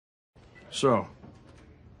So,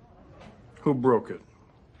 who broke it?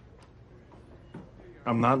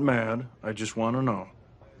 I'm not mad. I just want to know.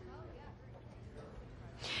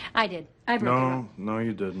 I did. I broke it. No,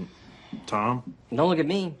 you didn't. Tom? Don't look at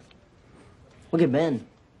me. Look at Ben.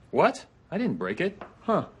 What? I didn't break it.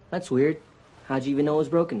 Huh, that's weird. How'd you even know it was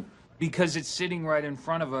broken? Because it's sitting right in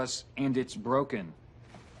front of us, and it's broken.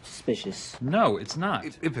 Suspicious. No, it's not.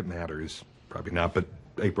 If it matters. Probably not, but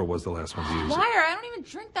April was the last one to use it. Liar, I don't even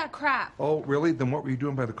drink that crap. Oh, really? Then what were you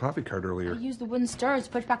doing by the coffee cart I earlier? used the wooden stirrers to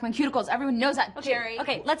push back my cuticles. Everyone knows that, Jerry.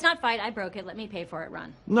 Okay, let's not fight. I broke it. Let me pay for it,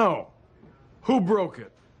 Ron. No. Who broke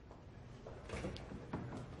it?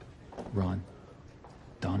 Ron,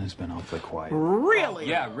 Don has been awfully quiet. Really?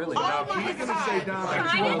 Yeah, really.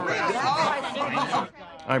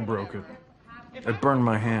 I broke it. It burned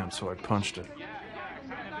my hand, so I punched it.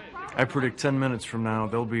 I predict 10 minutes from now,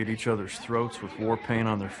 they'll be at each other's throats with war paint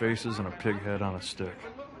on their faces and a pig head on a stick.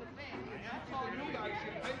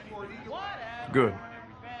 Good.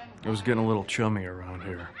 It was getting a little chummy around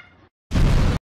here.